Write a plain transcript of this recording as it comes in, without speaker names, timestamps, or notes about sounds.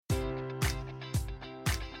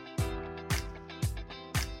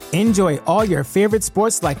Enjoy all your favorite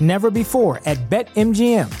sports like never before at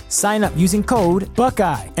BetMGM. Sign up using code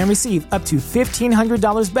Buckeye and receive up to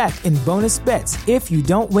 $1,500 back in bonus bets if you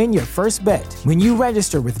don't win your first bet. When you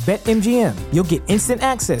register with BetMGM, you'll get instant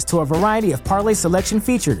access to a variety of parlay selection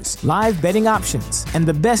features, live betting options, and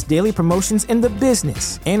the best daily promotions in the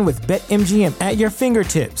business. And with BetMGM at your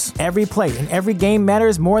fingertips, every play and every game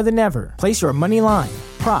matters more than ever. Place your money line,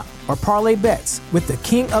 prop, or parlay bets with the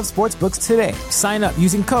king of sportsbooks today. Sign up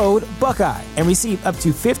using code Buckeye and receive up to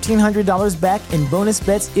 $1,500 back in bonus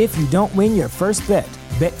bets if you don't win your first bet.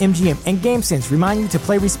 BetMGM and GameSense remind you to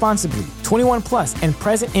play responsibly. 21 plus and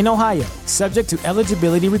present in Ohio, subject to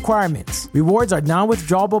eligibility requirements. Rewards are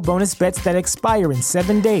non-withdrawable bonus bets that expire in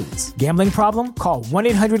 7 days. Gambling problem? Call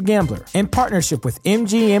 1-800-GAMBLER. In partnership with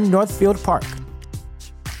MGM Northfield Park.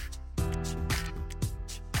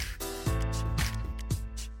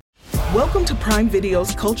 Welcome to Prime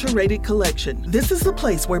Video's Culture-Rated Collection. This is the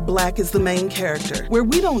place where Black is the main character, where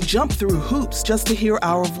we don't jump through hoops just to hear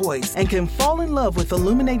our voice, and can fall in love with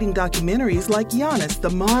illuminating documentaries like Giannis, The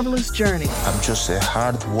Marvelous Journey. I'm just a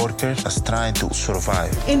hard worker that's trying to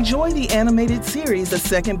survive. Enjoy the animated series, The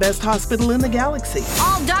Second Best Hospital in the Galaxy.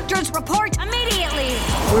 All doctors report immediately!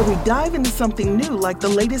 Where we dive into something new like the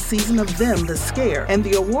latest season of Them, The Scare, and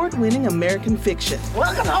the award-winning American Fiction.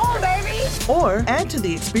 Welcome home, baby! Or add to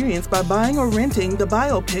the experience by buying or renting the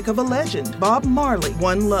biopic of a legend, Bob Marley,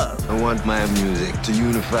 One Love. I want my music to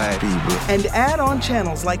unify people. And add on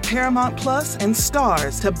channels like Paramount Plus and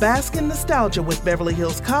Stars to bask in nostalgia with Beverly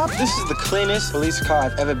Hills Cop. This is the cleanest police car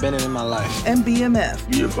I've ever been in my life. And BMF.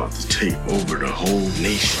 You're about to take over the whole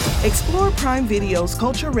nation. Explore Prime Video's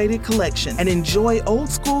Culture-Rated Collection and enjoy old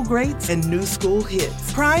school greats and new school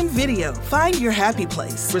hits. Prime Video. Find your happy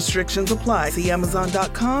place. Restrictions apply. See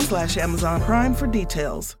Amazon.com/Amazon Prime for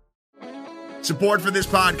details. Support for this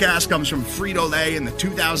podcast comes from Frito-Lay and the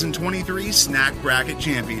 2023 Snack Bracket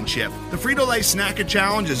Championship. The Frito-Lay Snack-It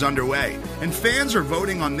Challenge is underway, and fans are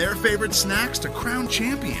voting on their favorite snacks to crown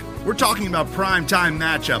champion. We're talking about primetime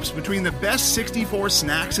matchups between the best 64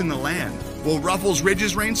 snacks in the land. Will Ruffles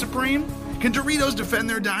Ridges reign supreme? Can Doritos defend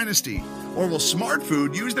their dynasty? Or will Smart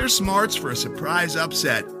Food use their smarts for a surprise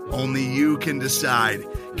upset? Only you can decide.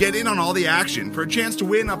 Get in on all the action for a chance to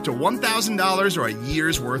win up to $1,000 or a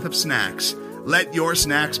year's worth of snacks. Let your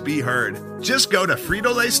snacks be heard. Just go to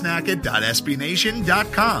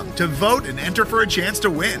fritolaysnacket.sbnation.com to vote and enter for a chance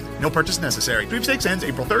to win. No purchase necessary. Sweepstakes ends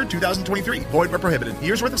April 3rd, 2023. Void where prohibited.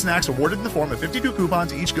 Year's worth of snacks awarded in the form of 52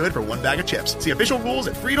 coupons, each good for 1 bag of chips. See official rules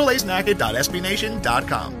at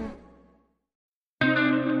fritolaysnacket.sbnation.com.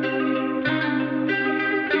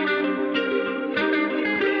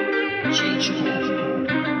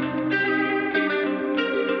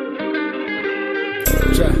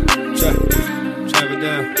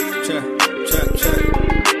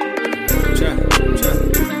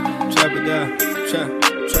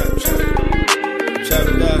 Chop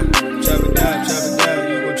it down, chop it down, chop it down,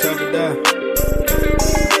 you gon' chop it down.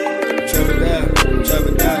 Chop it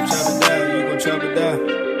down, you gon' chop it down.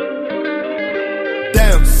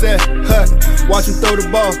 Damn, set, hut, watch him throw the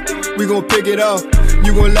ball, we gon' pick it off.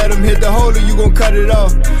 You gon' let him hit the hole or you gon' cut it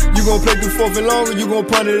off. You gon' play through 4th and long or you gon'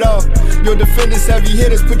 punt it off. Your defenders heavy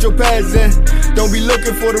hitters, put your pads in. Don't be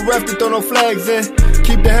looking for the ref to throw no flags in.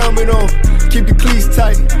 Keep the helmet on, keep the cleats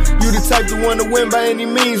tight. You the type to want to win by any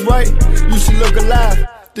means, right? You should look alive.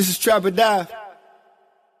 This is Trap or Dive.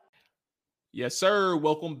 Yes, sir.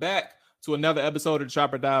 Welcome back to another episode of the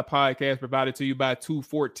Trap or Dive podcast provided to you by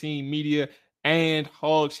 214 Media and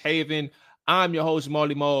Hogs Haven. I'm your host,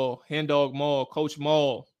 Marley Maul, Hen Dog Maul, Coach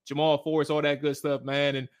Maul, Jamal Forrest, all that good stuff,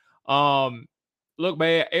 man. And look,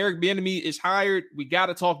 man, Eric Bieniemy is hired. We got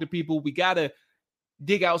to talk to people. We got to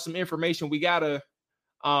dig out some information. We got to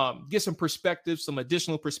get some perspective, some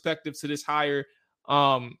additional perspective to this hire.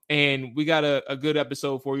 And we got a good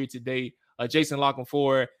episode for you today. Jason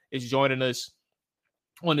Canfora is joining us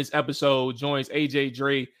on this episode, joins AJ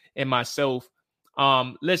Dre and myself.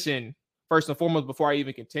 Listen, first and foremost, before I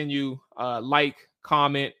even continue, like,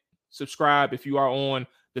 comment, subscribe if you are on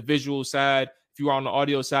the visual side. If you are on the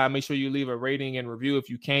audio side, make sure you leave a rating and review if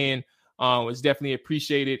you can. It's definitely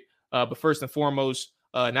appreciated. But first and foremost,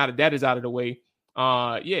 now that is out of the way,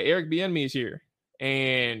 Eric Bieniemy is here.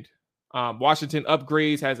 And Washington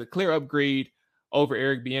has a clear upgrade over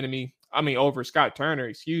Eric Bieniemy. Over Scott Turner,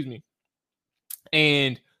 excuse me.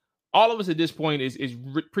 And all of us at this point is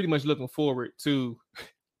pretty much looking forward to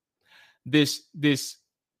this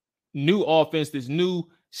new offense, this new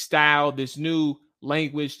style, this new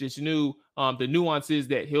language, this new the nuances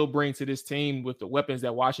that he'll bring to this team with the weapons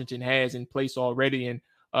that Washington has in place already. And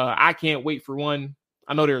I can't wait for one.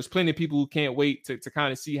 I know there's plenty of people who can't wait to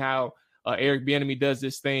kind of see how Eric Bieniemy does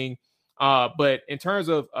this thing. But in terms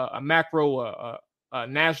of a macro,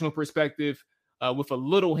 national perspective, with a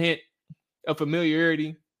little hint of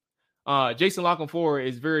familiarity, Jason Lockenfora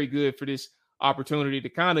is very good for this opportunity to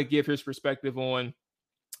kind of give his perspective on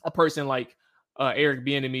a person like Eric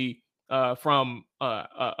Bieniemy from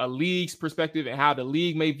a league's perspective and how the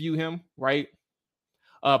league may view him, right?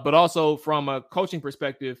 But also from a coaching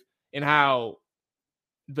perspective and how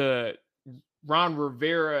the Ron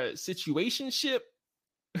Rivera situationship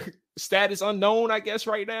status unknown, I guess,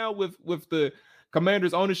 right now with the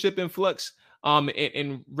Commanders' ownership in flux,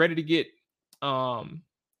 and ready to get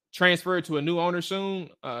transferred to a new owner soon.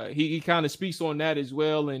 He kind of speaks on that as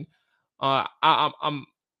well, and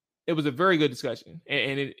it was a very good discussion,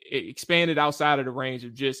 and it expanded outside of the range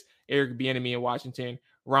of just Eric Bieniemy in Washington,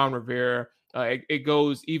 Ron Rivera. It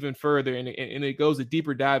goes even further, and it goes a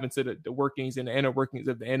deeper dive into the workings and the inner workings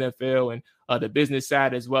of the NFL and the business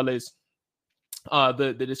side, as well as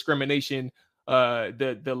the discrimination,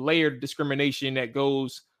 the layered discrimination that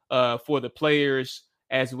goes for the players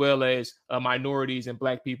as well as minorities and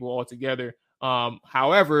Black people altogether.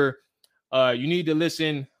 However, you need to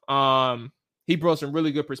listen. He brought some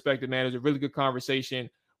really good perspective, man. It was a really good conversation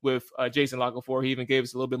with Jason Lockenfora. He even gave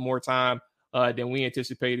us a little bit more time than we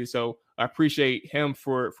anticipated. So I appreciate him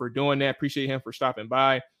for doing that. Appreciate him for stopping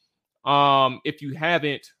by. If you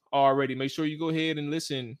haven't already, make sure you go ahead and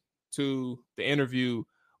listen to the interview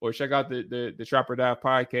or check out the Trapper Dive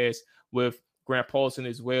podcast with Grant Paulson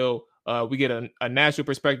as well. We get a national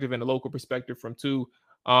perspective and a local perspective from two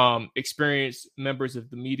experienced members of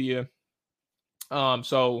the media.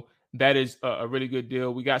 So that is a really good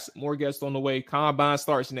deal. We got some more guests on the way. Combine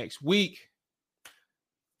starts next week.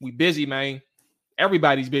 We busy, man.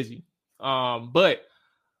 Everybody's busy. But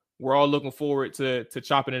we're all looking forward to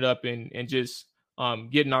chopping it up and just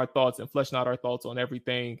getting our thoughts and fleshing out our thoughts on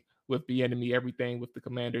everything with Bieniemy, everything with the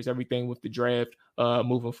Commanders, everything with the draft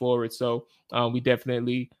moving forward. So we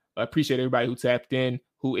definitely appreciate everybody who tapped in,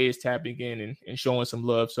 who is tapping in and showing some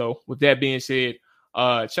love. So with that being said,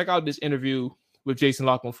 check out this interview with Jason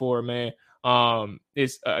Lockenfora, man.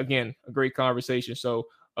 It's, again, a great conversation. So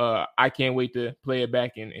I can't wait to play it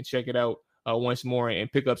back and check it out once more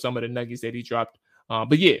and pick up some of the nuggets that he dropped.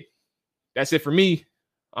 But yeah, that's it for me.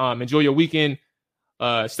 Enjoy your weekend.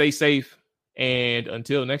 Stay safe. And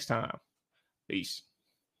until next time, peace.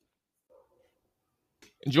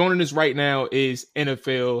 Joining us right now is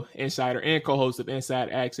NFL insider and co-host of Inside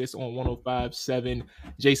Access on 105.7,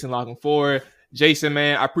 Jason Lockenfora. Jason,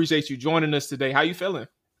 man, I appreciate you joining us today. How you feeling?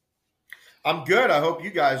 I'm good. I hope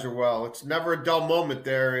you guys are well. It's never a dull moment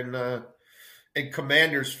there in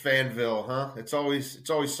Commanders Fanville, huh? It's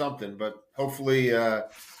always something, but hopefully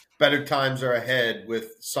better times are ahead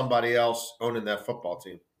with somebody else owning that football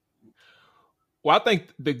team. Well, I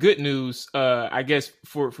think the good news, I guess,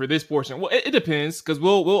 for this portion, well, it depends, because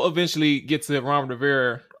we'll eventually get to Ron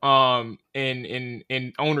Rivera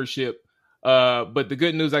in ownership. But the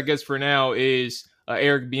good news, I guess, for now is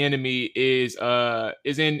Eric Bieniemy is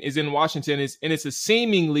in Washington, and it's a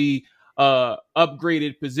seemingly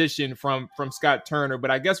upgraded position from Scott Turner. But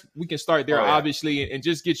I guess we can start there, obviously, and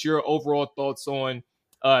just get your overall thoughts on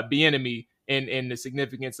Bieniemy and the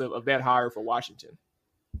significance of that hire for Washington.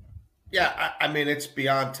 Yeah, I mean, it's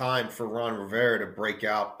beyond time for Ron Rivera to break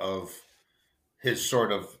out of his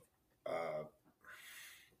sort of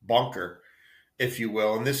bunker, if you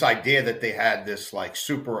will. And this idea that they had this like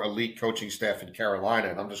super elite coaching staff in Carolina,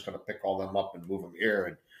 and I'm just going to pick all them up and move them here,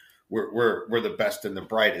 and we're the best and the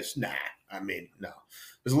brightest. Nah, I mean, no.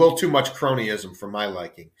 There's a little too much cronyism for my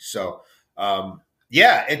liking. So,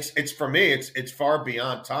 yeah, it's for me, it's far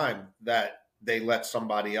beyond time that they let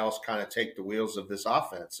somebody else kind of take the wheels of this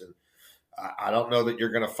offense. And I don't know that you're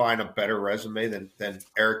going to find a better resume than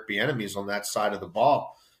Eric Bieniemy's on that side of the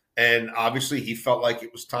ball. And obviously he felt like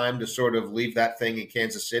it was time to sort of leave that thing in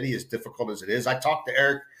Kansas City, as difficult as it is. I talked to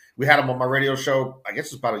Eric. We had him on my radio show, I guess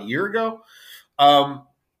it was about a year ago.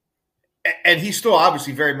 And he still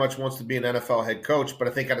obviously very much wants to be an NFL head coach. But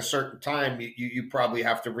I think at a certain time, you probably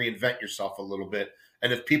have to reinvent yourself a little bit.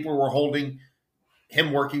 And if people were holding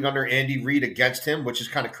him working under Andy Reid against him, which is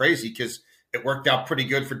kind of crazy because it worked out pretty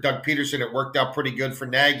good for Doug Peterson. It worked out pretty good for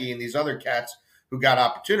Nagy and these other cats who got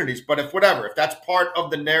opportunities. But if that's part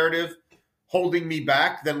of the narrative holding me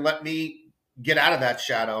back, then let me get out of that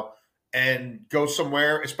shadow and go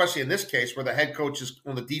somewhere, especially in this case where the head coach is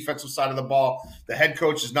on the defensive side of the ball. The head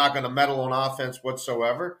coach is not going to meddle on offense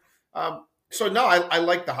whatsoever. So, no, I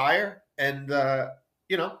like the hire. And,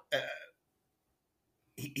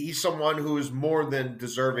 he's someone who is more than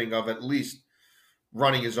deserving of at least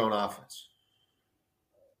running his own offense.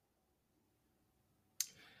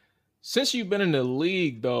 since you've been in the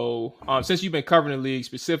league, though, since you've been covering the league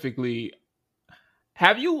specifically,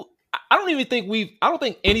 have you? I don't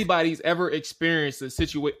think anybody's ever experienced a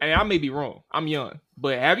situation. And I may be wrong. I'm young,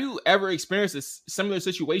 but have you ever experienced a similar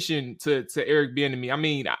situation to Eric Bieniemy? I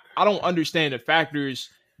mean, I don't understand the factors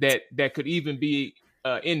that could even be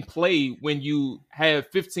in play when you have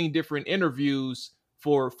 15 different interviews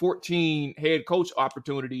for 14 head coach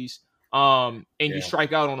opportunities. And you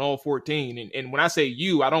strike out on all 14. And when I say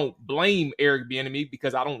you, I don't blame Eric Bieniemy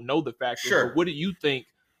because I don't know the factors. Sure. But what do you think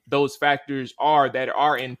those factors are that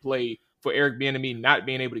are in play for Eric Bieniemy not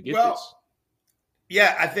being able to get this?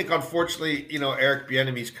 Yeah, I think unfortunately, Eric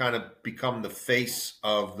Bieniemy's kind of become the face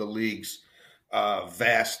of the league's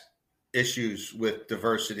vast issues with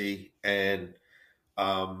diversity and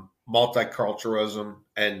multiculturalism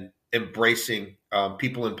and embracing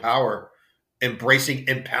people in power,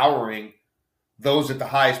 empowering those at the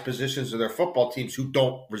highest positions of their football teams who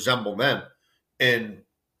don't resemble them in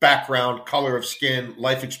background, color of skin,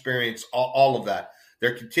 life experience, all of that.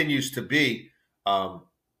 There continues to be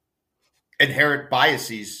inherent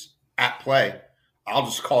biases at play. I'll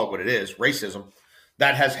just call it what it is, racism,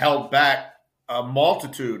 that has held back a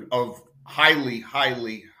multitude of highly,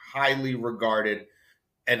 highly, highly regarded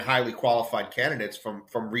and highly qualified candidates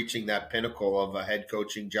from reaching that pinnacle of a head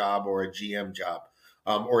coaching job or a GM job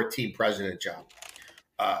or a team president job.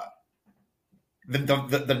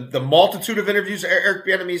 The multitude of interviews Eric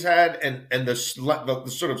Bieniemy's had and the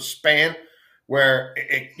sort of span where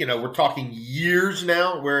we're talking years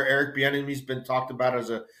now where Eric Bieniemy's been talked about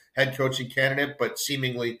as a head coaching candidate, but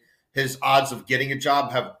seemingly his odds of getting a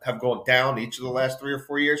job have gone down each of the last 3 or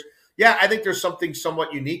 4 years. Yeah, I think there's something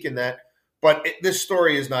somewhat unique in that, but this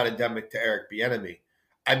story is not endemic to Eric Bieniemy.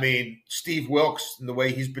 I mean, Steve Wilkes and the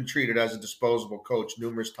way he's been treated as a disposable coach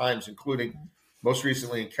numerous times, including most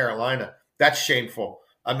recently in Carolina. That's shameful.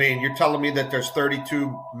 I mean, you're telling me that there's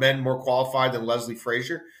 32 men more qualified than Leslie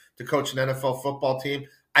Frazier to coach an NFL football team?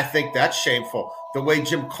 I think that's shameful. The way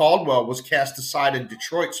Jim Caldwell was cast aside in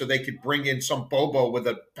Detroit so they could bring in some bobo with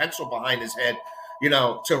a pencil behind his head,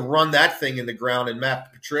 to run that thing in the ground and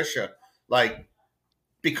Matt Patricia,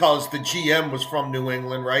 because the GM was from New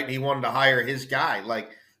England, right? And he wanted to hire his guy.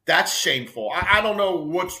 That's shameful. I don't know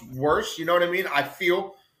what's worse. You know what I mean? I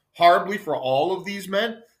feel horribly for all of these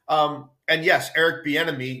men. And yes, Eric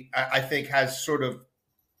Bieniemy, I think, has sort of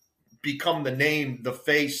become the name, the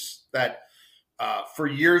face that for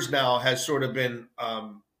years now has sort of been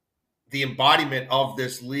the embodiment of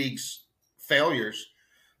this league's failures.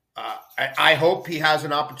 I hope he has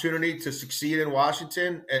an opportunity to succeed in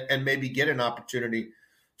Washington and maybe get an opportunity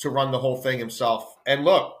to run the whole thing himself. And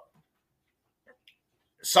look,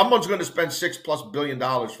 someone's going to spend $6+ billion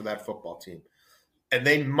for that football team, and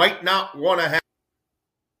they might not want to have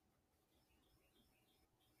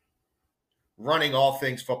running all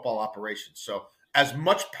things football operations. So as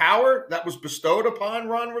much power that was bestowed upon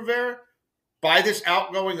Ron Rivera by this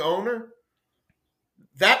outgoing owner,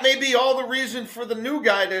 that may be all the reason for the new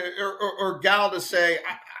guy or gal to say,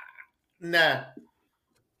 no,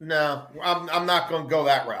 I'm not going to go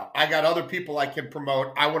that route. I got other people I can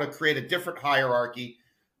promote. I want to create a different hierarchy.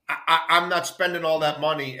 I'm not spending all that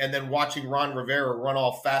money and then watching Ron Rivera run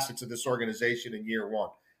all facets of this organization in year one.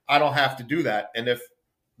 I don't have to do that. And if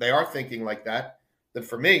they are thinking like that, then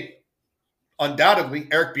for me, undoubtedly,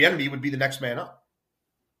 Eric Bieniemy would be the next man up.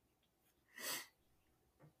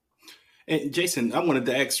 And Jason, I wanted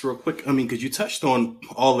to ask real quick. I mean, because you touched on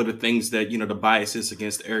all of the things that, the biases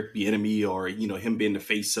against Eric Bieniemy or, him being the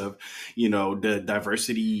face of, the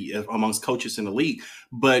diversity amongst coaches in the league.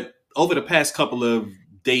 But over the past couple of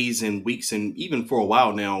days and weeks, and even for a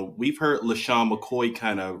while now, we've heard LaShawn McCoy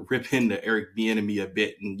kind of rip into Eric Bieniemy a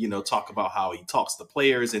bit and, talk about how he talks to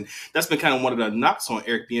players. And that's been kind of one of the knocks on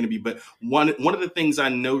Eric Bieniemy. But one of the things I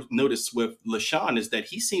noticed with LaShawn is that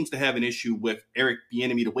he seems to have an issue with Eric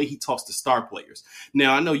Bieniemy, the way he talks to star players.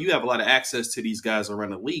 Now, I know you have a lot of access to these guys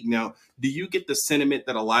around the league. Now, do you get the sentiment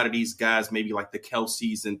that a lot of these guys, maybe like the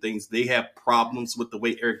Kelceys and things, they have problems with the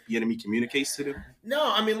way Eric Bieniemy communicates to them?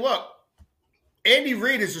 No, I mean, look. Andy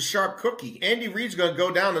Reid is a sharp cookie. Andy Reid's going to go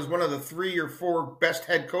down as one of the 3 or 4 best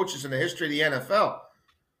head coaches in the history of the NFL.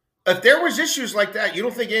 If there was issues like that, you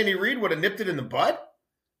don't think Andy Reid would have nipped it in the bud?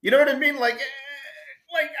 You know what I mean?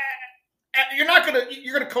 You're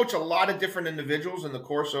going to coach a lot of different individuals in the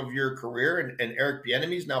course of your career, and Eric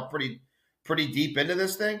Bieniemy's now pretty deep into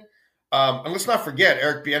this thing. And let's not forget,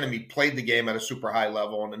 Eric Bieniemy played the game at a super high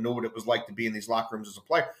level and knew what it was like to be in these locker rooms as a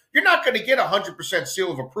player. You're not going to get 100%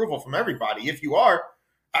 seal of approval from everybody. If you are,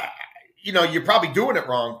 you're probably doing it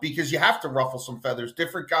wrong because you have to ruffle some feathers.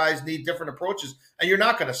 Different guys need different approaches, and you're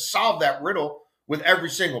not going to solve that riddle with every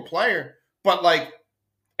single player. But, like,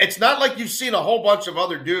 it's not like you've seen a whole bunch of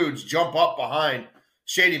other dudes jump up behind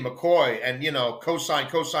Shady McCoy and, cosign.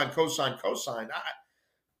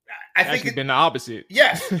 I think it's been the opposite.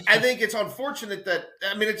 Yes. I think it's unfortunate that,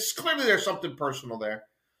 it's clearly there's something personal there.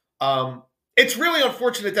 It's really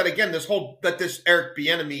unfortunate that, again, this Eric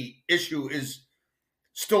Bieniemy issue is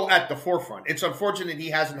still at the forefront. It's unfortunate he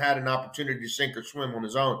hasn't had an opportunity to sink or swim on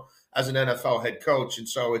his own as an NFL head coach. And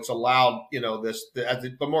so it's allowed,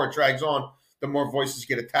 the more it drags on, the more voices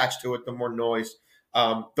get attached to it, the more noise,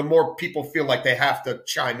 the more people feel like they have to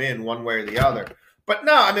chime in one way or the other. But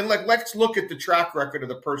no, let's look at the track record of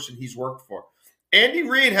the person he's worked for. Andy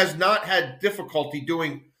Reid has not had difficulty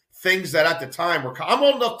doing things that at the time were – I'm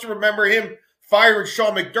old enough to remember him firing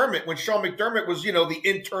Sean McDermott when Sean McDermott was, the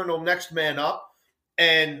internal next man up.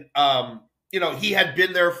 And, he had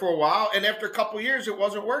been there for a while. And after a couple of years, it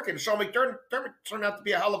wasn't working. Sean McDermott turned out to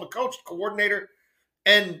be a hell of a coach, coordinator,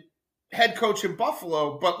 and head coach in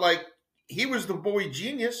Buffalo. But, he was the boy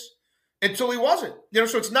genius until he wasn't.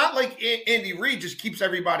 So it's not like Andy Reid just keeps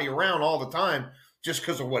everybody around all the time just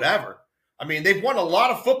because of whatever. They've won a lot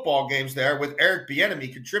of football games there with Eric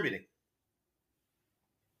Bieniemy contributing.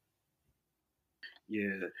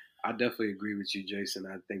 Yeah, I definitely agree with you, Jason.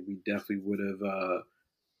 I think we definitely would have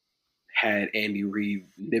had Andy Reid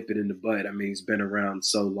nip it in the bud. He's been around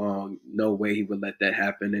so long. No way he would let that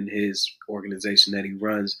happen in his organization that he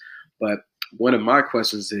runs. But one of my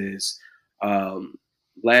questions is,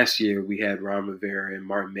 last year we had Ron Rivera and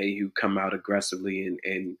Martin Mayhew come out aggressively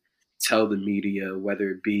and tell the media, whether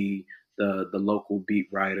it be the local beat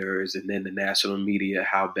writers and then the national media,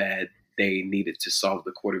 how bad they needed to solve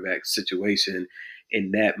the quarterback situation.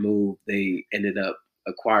 In that move, they ended up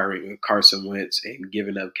acquiring Carson Wentz and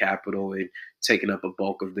giving up capital and taking up a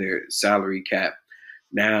bulk of their salary cap.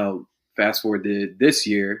 Now, fast forward to this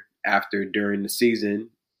year, during the season,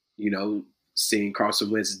 seeing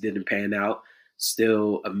Carson Wentz didn't pan out,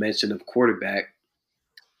 still a mention of quarterback.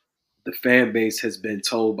 The fan base has been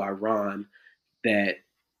told by Ron that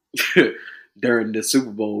during the Super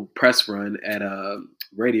Bowl press run at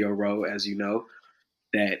Radio Row, as you know,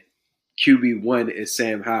 that QB1 is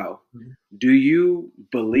Sam Howell. Mm-hmm. Do you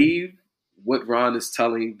believe what Ron is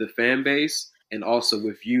telling the fan base? And also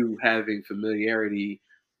with you having familiarity,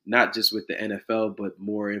 not just with the NFL, but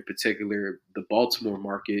more in particular, the Baltimore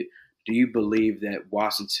market, do you believe that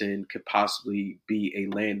Washington could possibly be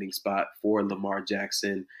a landing spot for Lamar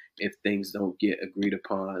Jackson if things don't get agreed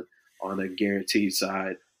upon on a guaranteed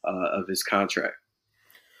side of his contract?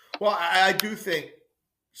 Well, I do think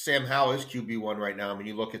Sam Howell is QB1 right now.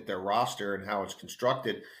 You look at their roster and how it's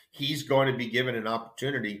constructed, he's going to be given an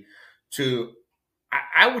opportunity to,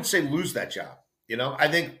 I would say, lose that job. I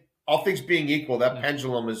think all things being equal, that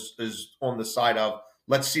pendulum is on the side of,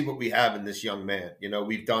 let's see what we have in this young man.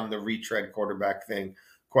 We've done the retread quarterback thing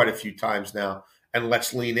quite a few times now, and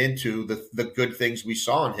let's lean into the good things we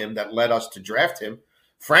saw in him that led us to draft him,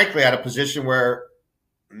 frankly, at a position where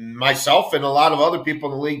myself and a lot of other people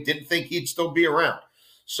in the league didn't think he'd still be around.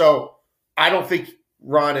 So I don't think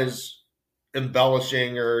Ron is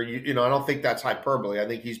embellishing or, I don't think that's hyperbole. I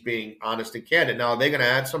think he's being honest and candid. Now, are they going to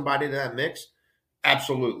add somebody to that mix?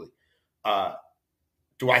 Absolutely.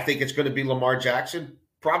 Do I think it's going to be Lamar Jackson?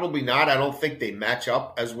 Probably not. I don't think they match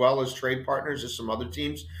up as well as trade partners as some other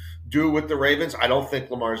teams do with the Ravens. I don't think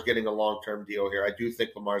Lamar's getting a long-term deal here. I do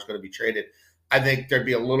think Lamar's going to be traded. I think there'd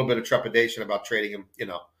be a little bit of trepidation about trading him,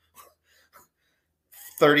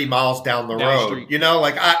 30 miles down the road.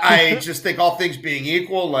 I just think all things being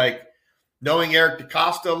equal, knowing Eric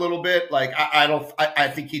DeCosta a little bit,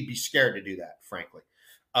 I think he'd be scared to do that, frankly.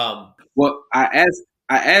 Well, I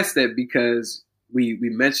asked that because we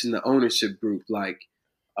mentioned the ownership group.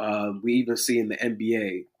 We even see in the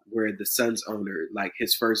NBA where the Suns owner,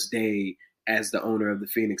 his first day as the owner of the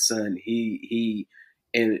Phoenix Sun, he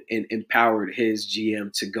empowered his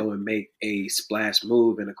GM to go and make a splash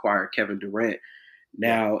move and acquire Kevin Durant.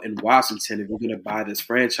 Now in Washington, if you're going to buy this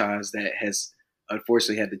franchise that has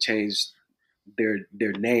unfortunately had to change their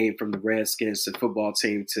name from the Redskins to football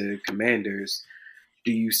team to Commanders,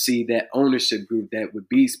 do you see that ownership group that would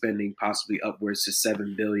be spending possibly upwards to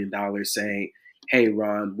 $7 billion saying, hey,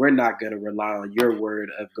 Ron, we're not going to rely on your word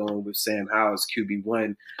of going with Sam Howell as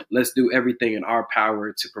QB1. Let's do everything in our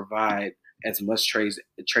power to provide as much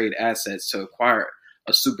trade assets to acquire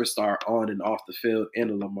a superstar on and off the field in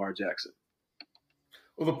a Lamar Jackson?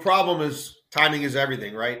 Well, the problem is timing is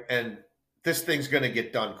everything, right? And this thing's going to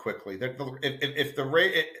get done quickly.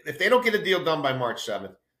 If they don't get a deal done by March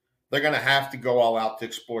 7th, they're going to have to go all out to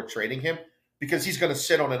explore trading him because he's going to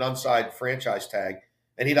sit on an unsigned franchise tag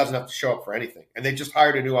and he doesn't have to show up for anything. And they just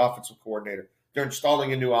hired a new offensive coordinator. They're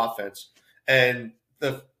installing a new offense. And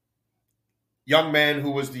the young man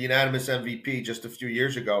who was the unanimous MVP just a few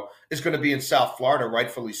years ago is going to be in South Florida,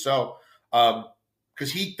 rightfully so,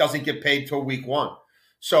 because he doesn't get paid till week 1.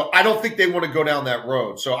 So I don't think they want to go down that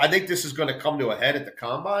road. So I think this is going to come to a head at the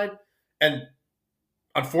Combine. And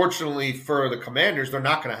unfortunately for the Commanders, they're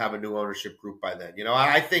not going to have a new ownership group by then.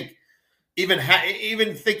 I think even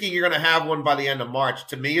thinking you're going to have one by the end of March,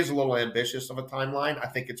 to me, is a little ambitious of a timeline. I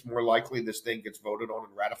think it's more likely this thing gets voted on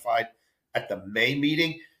and ratified at the May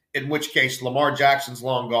meeting, in which case Lamar Jackson's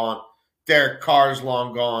long gone. Derek Carr's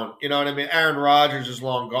long gone. You know what I mean? Aaron Rodgers is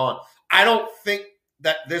long gone. I don't think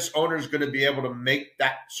that this owner is going to be able to make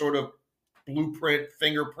that sort of blueprint,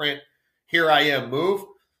 fingerprint, here I am move.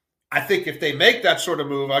 I think if they make that sort of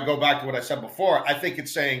move, I go back to what I said before. I think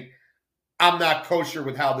it's saying, I'm not kosher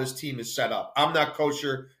with how this team is set up. I'm not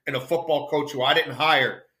kosher in a football coach who I didn't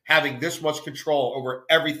hire having this much control over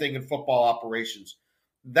everything in football operations.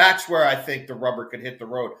 That's where I think the rubber could hit the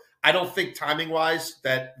road. I don't think timing-wise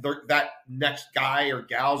that next guy or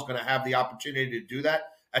gal is going to have the opportunity to do that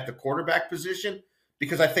at the quarterback position,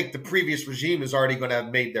 because I think the previous regime is already going to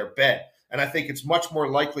have made their bed. And I think it's much more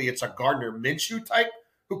likely it's a Gardner Minshew type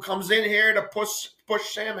who comes in here to push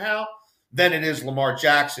Sam Howell than it is Lamar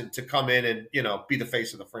Jackson to come in and, be the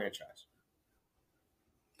face of the franchise.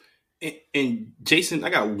 And Jason, I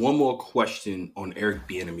got one more question on Eric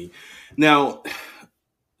Bieniemy. Now,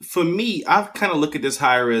 for me, I kind of look at this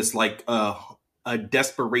hire as like a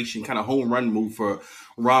desperation kind of home run move for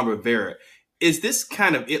Ron Rivera. Is this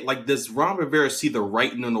kind of it? Like, does Ron Rivera see the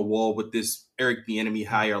writing on the wall with this Eric Bieniemy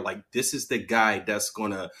hire? Like, this is the guy that's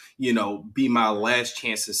going to, be my last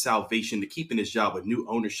chance of salvation to keeping his job, a new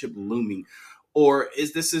ownership looming? Or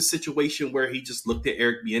is this a situation where he just looked at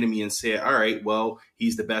Eric Bieniemy and said, all right, well,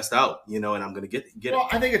 he's the best out, and I'm going to get it? Well,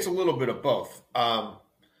 I think it's a little bit of both. I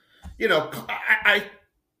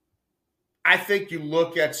think you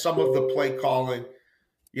look at some of the play calling,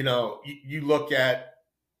 you look at,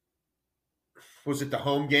 was it the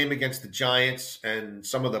home game against the Giants and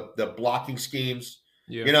some of the blocking schemes,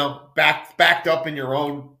 backed up in your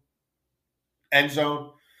own end zone.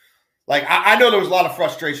 Like, I know there was a lot of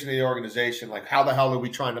frustration in the organization. Like, how the hell are we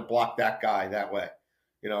trying to block that guy that way?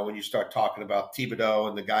 When you start talking about Thibodeau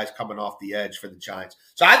and the guys coming off the edge for the Giants.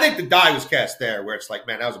 So I think the die was cast there, where it's like,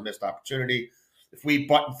 man, that was a missed opportunity. If we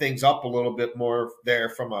button things up a little bit more there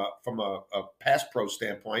from a pass pro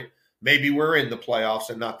standpoint, maybe we're in the playoffs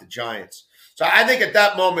and not the Giants. So I think at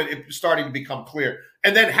that moment, it was starting to become clear.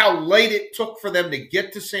 And then how late it took for them to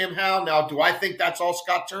get to Sam Howell. Now, do I think that's all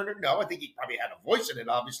Scott Turner? No, I think he probably had a voice in it,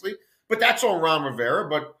 obviously. But that's on Ron Rivera.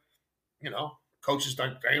 But, coaches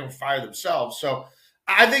don't fire themselves. So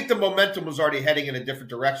I think the momentum was already heading in a different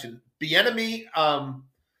direction. Bieniemy,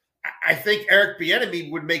 I think Eric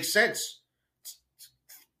Bieniemy would make sense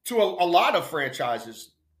to a lot of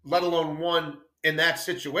franchises, let alone one in that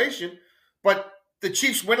situation. But the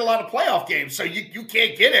Chiefs win a lot of playoff games, so you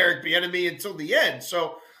can't get Eric Bieniemy until the end.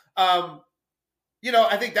 So, I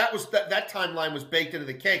think that timeline was baked into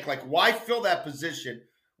the cake. Like, why fill that position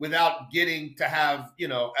without getting to have,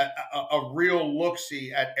 a real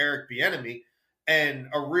look-see at Eric Bieniemy and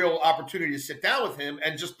a real opportunity to sit down with him?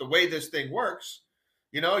 And just the way this thing works,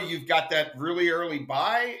 you've got that really early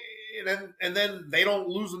bye, and then they don't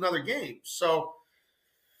lose another game. So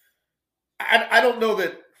I don't know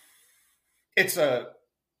that it's him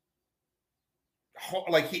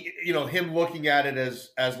looking at it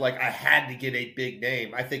as like, I had to get a big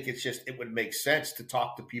name. I think it's just, it would make sense to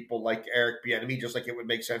talk to people like Eric Bieniemy, just like it would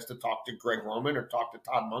make sense to talk to Greg Roman or talk to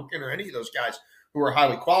Todd Monken or any of those guys who are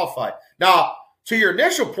highly qualified. Now, to your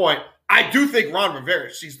initial point, I do think Ron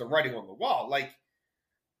Rivera sees the writing on the wall. Like,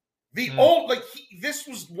 this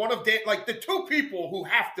was one of the two people who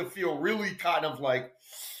have to feel really kind of like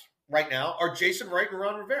right now are Jason Wright and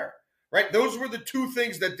Ron Rivera. Right? Those were the two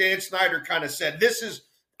things that Dan Snyder kind of said.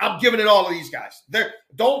 I'm giving it all to these guys.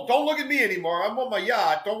 Don't look at me anymore. I'm on my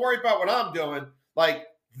yacht. Don't worry about what I'm doing. Like,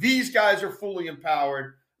 these guys are fully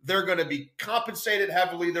empowered. They're going to be compensated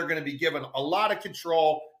heavily. They're going to be given a lot of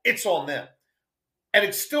control. It's on them. And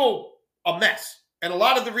it's still a mess. And a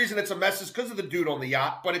lot of the reason it's a mess is because of the dude on the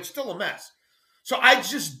yacht, but it's still a mess. So I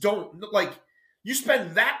just don't, you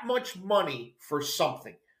spend that much money for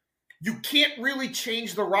something. You can't really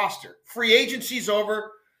change the roster. Free agency's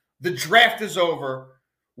over. The draft is over.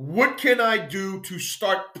 What can I do to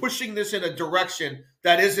start pushing this in a direction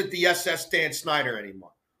that isn't the SS Dan Snyder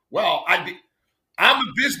anymore? Well, I'm a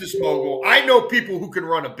business mogul. I know people who can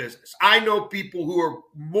run a business. I know people who are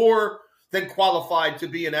more than qualified to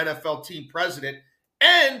be an NFL team president.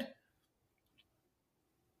 And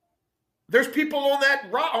there's people on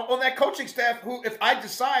that coaching staff who, if I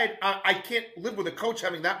decide I can't live with a coach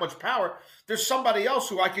having that much power, there's somebody else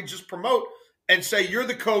who I could just promote and say, you're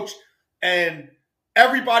the coach, and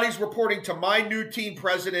everybody's reporting to my new team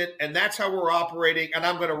president, and that's how we're operating, and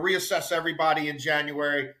I'm going to reassess everybody in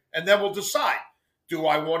January, and then we'll decide. Do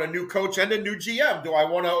I want a new coach and a new GM? Do I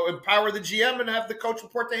want to empower the GM and have the coach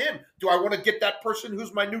report to him? Do I want to get that person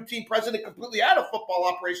who's my new team president completely out of football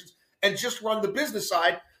operations and just run the business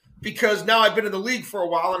side? Because now I've been in the league for a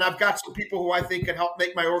while, and I've got some people who I think can help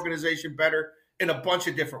make my organization better in a bunch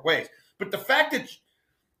of different ways. But the fact that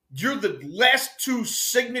you're the last two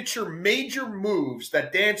signature major moves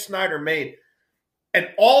that Dan Snyder made, and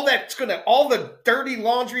all the dirty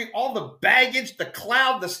laundry, all the baggage,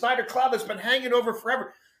 the Snyder cloud that's been hanging over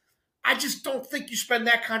forever, I just don't think you spend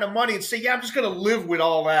that kind of money and say, yeah, I'm just going to live with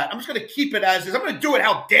all that. I'm just going to keep it as is. I'm going to do it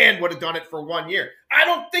how Dan would have done it for 1 year. I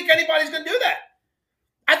don't think anybody's going to do that.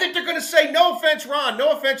 I think they're going to say, no offense, Ron,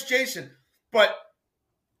 no offense, Jason, but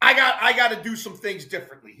I got to do some things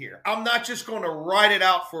differently here. I'm not just going to ride it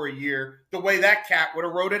out for a year the way that cat would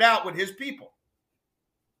have rode it out with his people.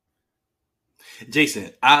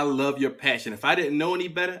 Jason, I love your passion. If I didn't know any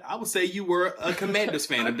better, I would say you were a Commanders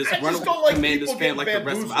fan, or just run a Commanders fan like the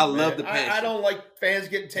rest of us. I love the passion. I don't like fans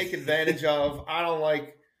getting taken advantage of. I don't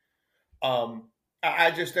like.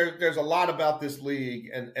 There's a lot about this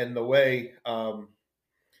league and the way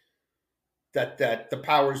that the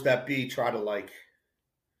powers that be try to like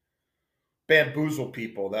bamboozle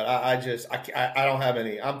people. That I don't have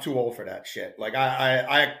any. I'm too old for that shit. Like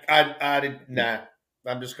I did nah.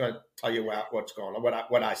 I'm just going to tell you what's going on,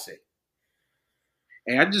 what I see.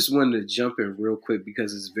 Hey, I just wanted to jump in real quick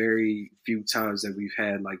because it's very few times that we've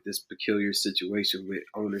had like this peculiar situation with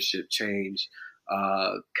ownership change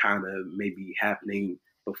kind of maybe happening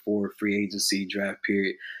before free agency draft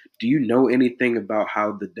period. Do you know anything about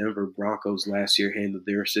how the Denver Broncos last year handled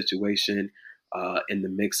their situation in the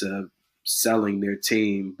mix of selling their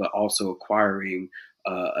team but also acquiring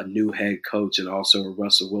a new head coach and also a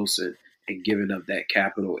Russell Wilson and giving up that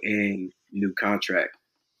capital and new contract?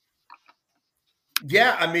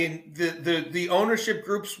 Yeah, I mean the ownership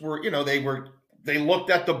groups were, they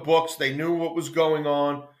looked at the books, they knew what was going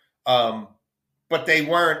on, but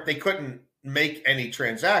they couldn't make any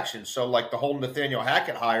transactions. So like the whole Nathaniel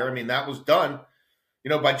Hackett hire, I mean, that was done,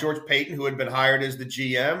 by George Payton, who had been hired as the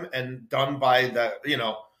GM, and done by the,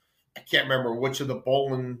 I can't remember which of the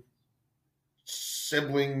Bolin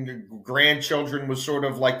sibling grandchildren was sort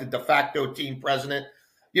of like the de facto team president.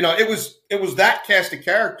 It was that cast of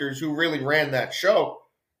characters who really ran that show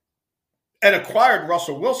and acquired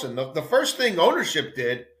Russell Wilson. The first thing ownership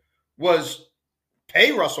did was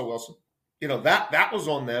pay Russell Wilson. That was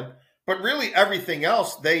on them, but really everything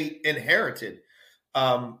else they inherited.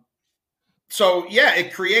 So yeah,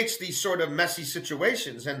 it creates these sort of messy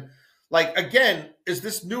situations. And like, again, is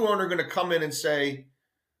this new owner going to come in and say,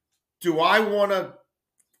 do I want to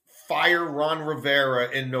fire Ron Rivera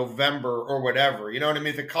in November or whatever? You know what I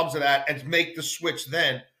mean? If it comes to that, and make the switch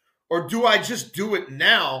then, or do I just do it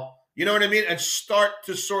now? You know what I mean? And start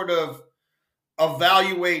to sort of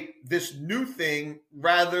evaluate this new thing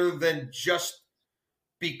rather than just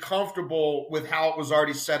be comfortable with how it was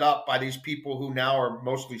already set up by these people who now are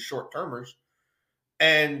mostly short-termers,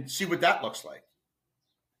 and see what that looks like.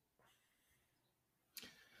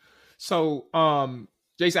 So,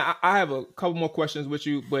 Jason, I have a couple more questions with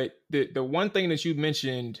you, but the one thing that you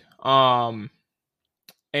mentioned, and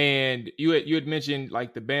you had mentioned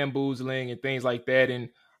like the bamboozling and things like that, and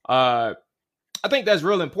I think that's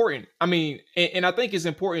real important. I mean, and I think it's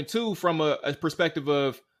important too from a perspective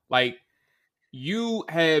of like, you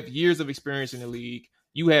have years of experience in the league,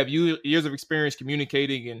 you have years of experience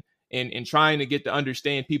communicating and trying to get to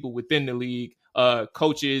understand people within the league,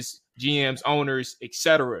 coaches, GMs, owners,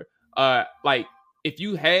 etc. Like, if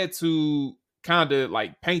you had to kind of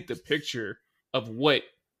like paint the picture of what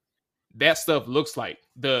that stuff looks like,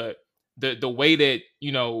 the way that,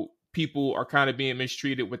 people are kind of being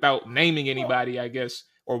mistreated without naming anybody, I guess,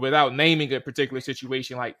 or without naming a particular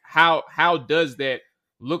situation, like how does that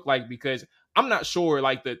look like? Because I'm not sure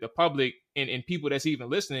like the public and people that's even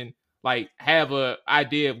listening, like, have a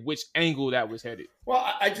idea of which angle that was headed. Well,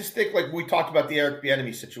 I just think like we talked about the Eric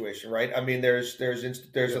Bieniemy situation, right? I mean, there's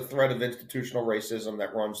a thread of institutional racism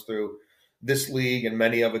that runs through this league and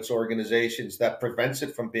many of its organizations that prevents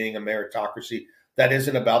it from being a meritocracy that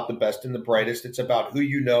isn't about the best and the brightest. It's about who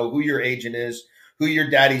who your agent is, who your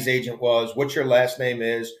daddy's agent was, what your last name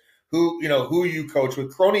is, who you coach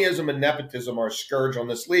with. Cronyism and nepotism are a scourge on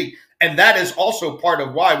this league. And that is also part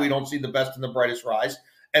of why we don't see the best and the brightest rise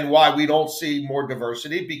and why we don't see more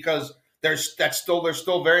diversity, because there's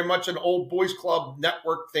still very much an old boys club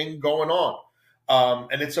network thing going on.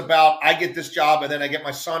 And it's about, I get this job and then I get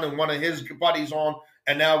my son and one of his buddies on,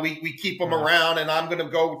 and now we keep them around, and I'm going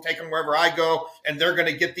to go take them wherever I go, and they're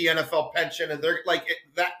going to get the NFL pension, and they're like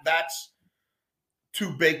that's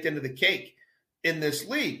too baked into the cake in this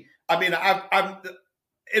league. I mean,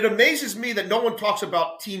 it amazes me that no one talks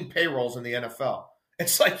about team payrolls in the NFL.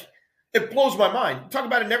 It's like, it blows my mind. Talk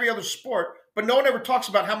about it in every other sport, but no one ever talks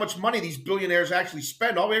about how much money these billionaires actually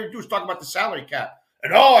spend. All we ever do is talk about the salary cap.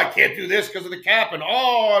 And, I can't do this because of the cap. And,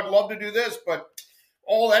 I'd love to do this. But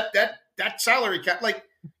all that salary cap, like,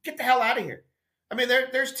 get the hell out of here. I mean,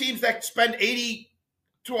 there's teams that spend $80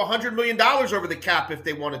 to $100 million over the cap if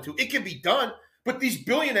they wanted to. It can be done. But these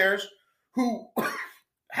billionaires who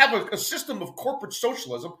have a system of corporate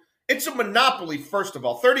socialism, it's a monopoly, first of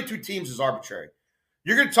all. 32 teams is arbitrary.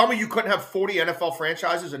 You're going to tell me you couldn't have 40 NFL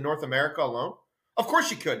franchises in North America alone? Of course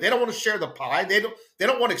you could. They don't want to share the pie. They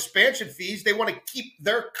don't want expansion fees. They want to keep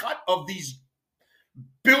their cut of these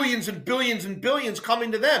billions and billions and billions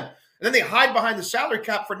coming to them. And then they hide behind the salary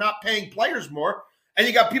cap for not paying players more. And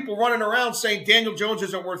you got people running around saying Daniel Jones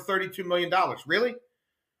isn't worth $32 million. Really?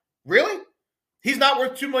 Really? He's not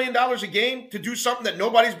worth $2 million a game to do something that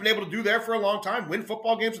nobody's been able to do there for a long time, win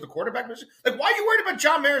football games with the quarterback position? Like, why are you worried about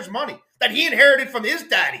John Mayer's money that he inherited from his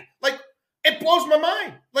daddy? Like, it blows my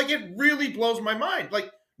mind. Like, it really blows my mind.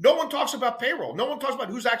 Like, no one talks about payroll. No one talks about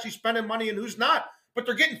who's actually spending money and who's not. But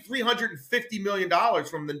they're getting $350 million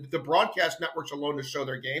from the broadcast networks alone to show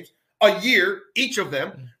their games a year, each of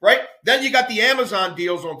them, right? Then you got the Amazon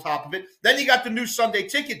deals on top of it. Then you got the new Sunday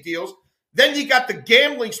ticket deals. Then you got the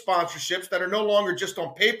gambling sponsorships that are no longer just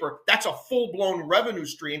on paper. That's a full-blown revenue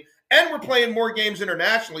stream. And we're playing more games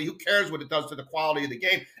internationally. Who cares what it does to the quality of the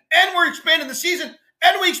game? And we're expanding the season.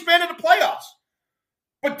 And we expanded the playoffs.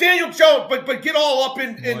 But Daniel Jones, but get all up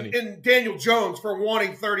in Daniel Jones for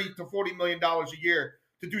wanting $30 to $40 million a year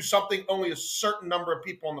to do something only a certain number of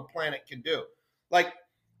people on the planet can do. Like,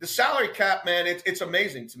 the salary cap, man, it's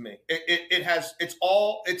amazing to me. It's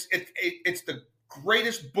the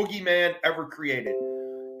greatest boogeyman ever created.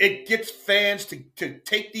 It gets fans to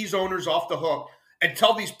take these owners off the hook and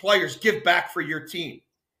tell these players, give back for your team.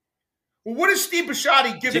 Well, what is Steve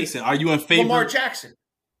Bisciotti giving Jason, are you in favor Lamar Jackson?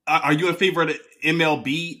 Are you in favor of the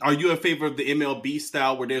MLB? Are you in favor of the MLB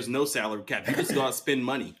style where there's no salary cap? You just go out and spend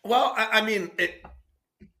money. Well, I mean,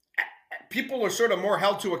 people are sort of more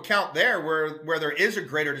held to account there where there is a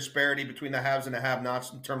greater disparity between the haves and the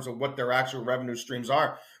have-nots in terms of what their actual revenue streams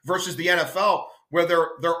are versus the NFL, where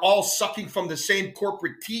they're all sucking from the same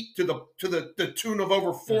corporate teat to the tune of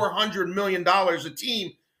over $400 million a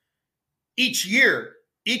team each year,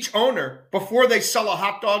 each owner, before they sell a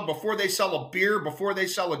hot dog, before they sell a beer, before they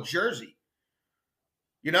sell a jersey.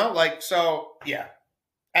 You know, like, so, yeah,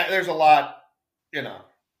 there's a lot, you know,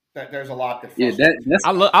 there's a lot that. Yeah,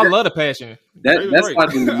 I love the passion. That's why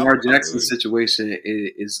the Lamar Jackson situation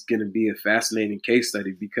is going to be a fascinating case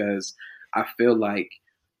study, because I feel like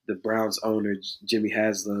the Browns owner, Jimmy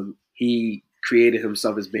Haslam, he created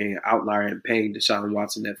himself as being an outlier and paying Deshaun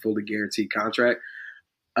Watson that fully guaranteed contract.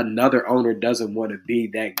 Another owner doesn't want to be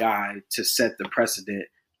that guy to set the precedent,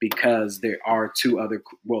 because there are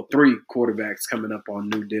three quarterbacks coming up on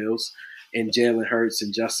new deals, and Jalen Hurts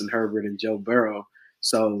and Justin Herbert and Joe Burrow.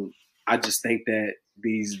 So I just think that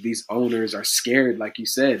these owners are scared, like you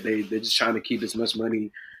said. They're just trying to keep as much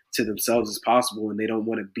money to themselves as possible, and they don't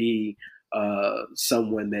want to be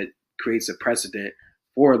someone that creates a precedent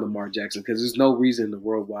for Lamar Jackson, because there's no reason in the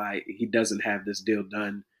world why he doesn't have this deal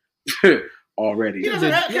done already.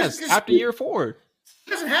 After year 4.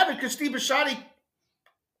 He doesn't have it because Steve Bisciotti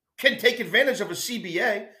can take advantage of a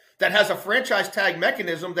CBA that has a franchise tag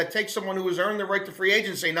mechanism that takes someone who has earned the right to free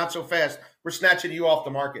agency, not so fast, we're snatching you off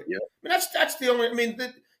the market. Yep. I mean, that's the only. I mean,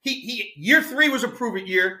 he year 3 was a prove it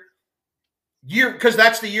year, because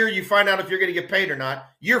that's the year you find out if you're going to get paid or not.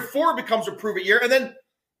 Year 4 becomes a prove it year, and then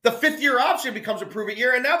the 5th year option becomes a prove it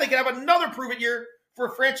year, and now they can have another prove it year for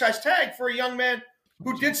a franchise tag for a young man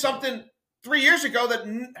who did something 3 years ago that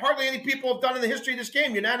hardly any people have done in the history of this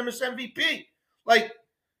game, unanimous MVP. Like,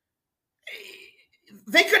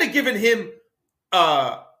 they could have given him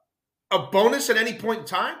a bonus at any point in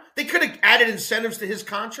time. They could have added incentives to his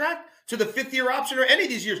contract, to the 5th year option, or any of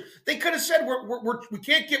these years. They could have said, we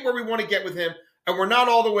can't get where we want to get with him, and we're not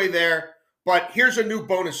all the way there, but here's a new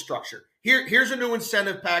bonus structure. Here's a new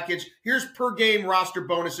incentive package. Here's per game roster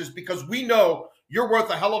bonuses, because we know you're worth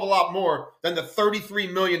a hell of a lot more than the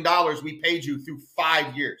 $33 million we paid you through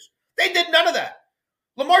 5 years. They did none of that.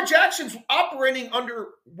 Lamar Jackson's operating under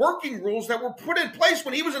working rules that were put in place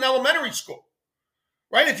when he was in elementary school.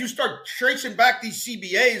 right? If you start tracing back these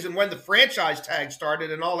CBAs and when the franchise tag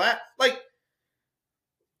started and all that, like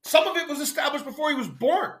some of it was established before he was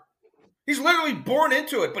born. He's literally born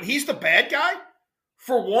into it, but he's the bad guy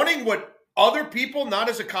for wanting what other people not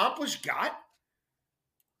as accomplished got?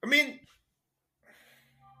 I mean,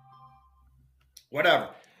 whatever.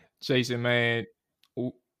 Jason, man,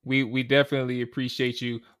 we definitely appreciate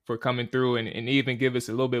you for coming through and even give us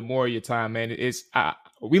a little bit more of your time, man.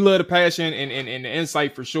 We love the passion and the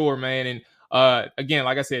insight for sure, man. And again,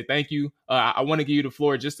 like I said, thank you. I want to give you the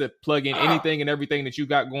floor just to plug in anything and everything that you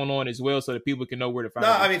got going on as well, so that people can know where to find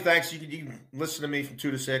you. I mean, thanks. You can listen to me from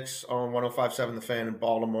 2 to 6 on 105.7 The Fan in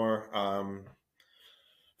Baltimore.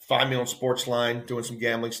 Find me on Sportsline doing some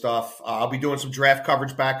gambling stuff. I'll be doing some draft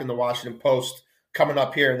coverage back in the Washington Post coming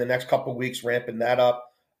up here in the next couple of weeks, ramping that up.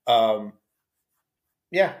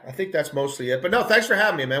 Yeah, I think that's mostly it. But no, thanks for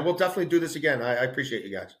having me, man. We'll definitely do this again. I appreciate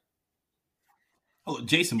you guys. Oh,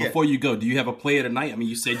 Jason, before you go, do you have a player tonight? I mean,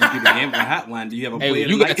 you said you give a gambling hotline. Do you have a player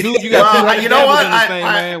tonight? You know what?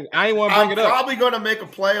 I ain't want to bring it up. I'm probably going to make a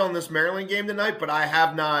play on this Maryland game tonight, but I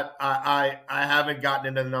have not. I haven't gotten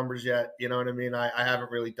into the numbers yet. You know what I mean? I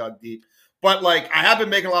haven't really dug deep. But like, I have been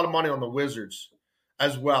making a lot of money on the Wizards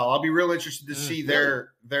as well. I'll be real interested to see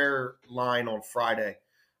their line on Friday.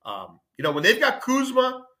 You know, when they've got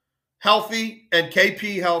Kuzma healthy and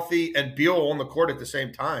KP healthy and Beal on the court at the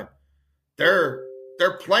same time, they're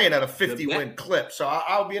playing at a 50-win clip. So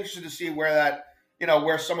I'll be interested to see where that, you know,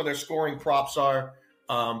 where some of their scoring props are.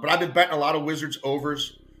 But I've been betting a lot of Wizards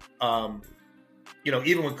overs. You know,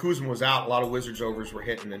 even when Kuzma was out, a lot of Wizards overs were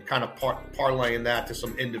hitting, and kind of parlaying that to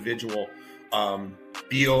some individual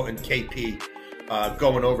Beal and KP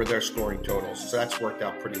going over their scoring totals. So that's worked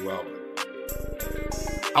out pretty well. But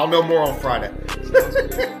I'll know more on Friday.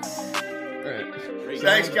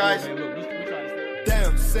 Thanks, guys.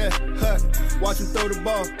 Damn, set, watch him throw the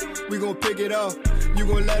ball. We gon' pick it off. You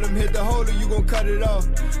gon' let him hit the hole or you gon' cut it off.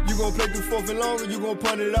 You gon' play through 4th and long or you gon'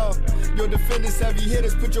 punt it off. Your defenders, heavy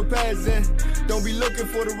hitters, put your pads in. Don't be looking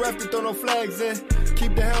for the ref to throw no flags in.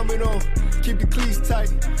 Keep the helmet on, keep the cleats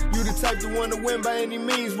tight. You the type to want to win by any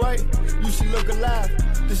means, right? You should look alive.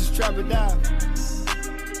 This is Trap or Dive.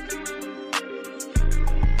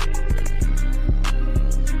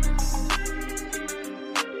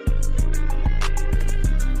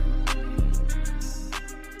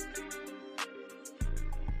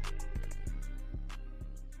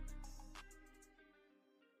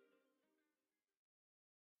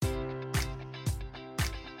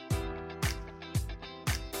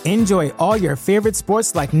 Enjoy all your favorite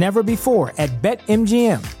sports like never before at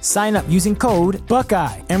BetMGM. Sign up using code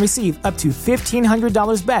Buckeye and receive up to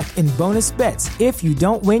 $1,500 back in bonus bets if you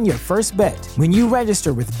don't win your first bet. When you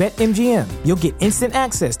register with BetMGM, you'll get instant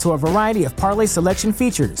access to a variety of parlay selection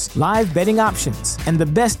features, live betting options, and the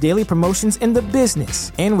best daily promotions in the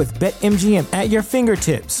business. And with BetMGM at your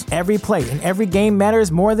fingertips, every play and every game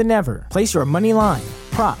matters more than ever. Place your money line,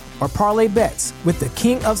 prop, or parlay bets with the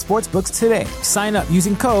king of sportsbooks today. Sign up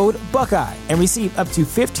using code Buckeye and receive up to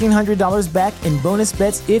 $1,500 back in bonus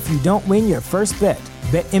bets if you don't win your first bet.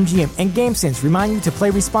 BetMGM and GameSense remind you to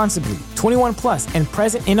play responsibly. 21 plus and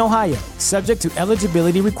present in Ohio, subject to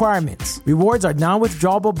eligibility requirements. Rewards are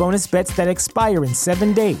non-withdrawable bonus bets that expire in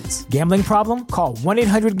 7 days. Gambling problem? Call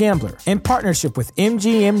 1-800-GAMBLER in partnership with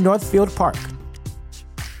MGM Northfield Park.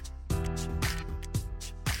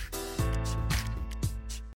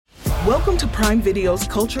 Welcome to Prime Video's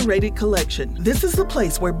culture-rated collection. This is the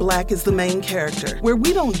place where Black is the main character, where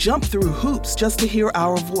we don't jump through hoops just to hear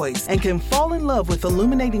our voice, and can fall in love with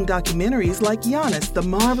illuminating documentaries like Giannis, The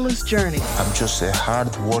Marvelous Journey. I'm just a hard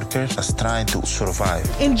worker that's trying to survive.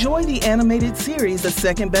 Enjoy the animated series, The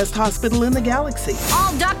Second Best Hospital in the Galaxy.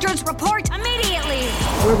 All doctors report immediately.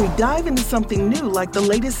 Where we dive into something new like the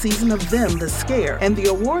latest season of Them, The Scare, and the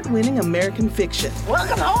award-winning American Fiction.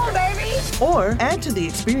 Welcome home, baby! Or add to the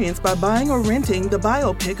experience by buying or renting the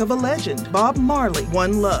biopic of a legend, Bob Marley,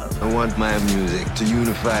 One Love. I want my music to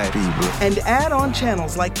unify people. And add on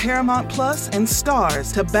channels like Paramount Plus and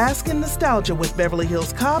Stars to bask in nostalgia with Beverly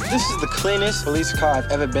Hills Cop. This is the cleanest police car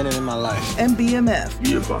I've ever been in my life. And BMF.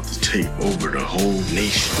 You're about to take over the whole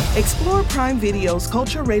nation. Explore Prime Video's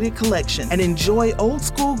culture-rated collection and enjoy old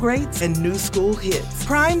school greats and new school hits.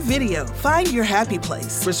 Prime Video. Find your happy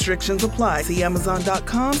place. Restrictions apply. See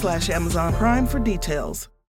Amazon.com/Amazon Prime for details.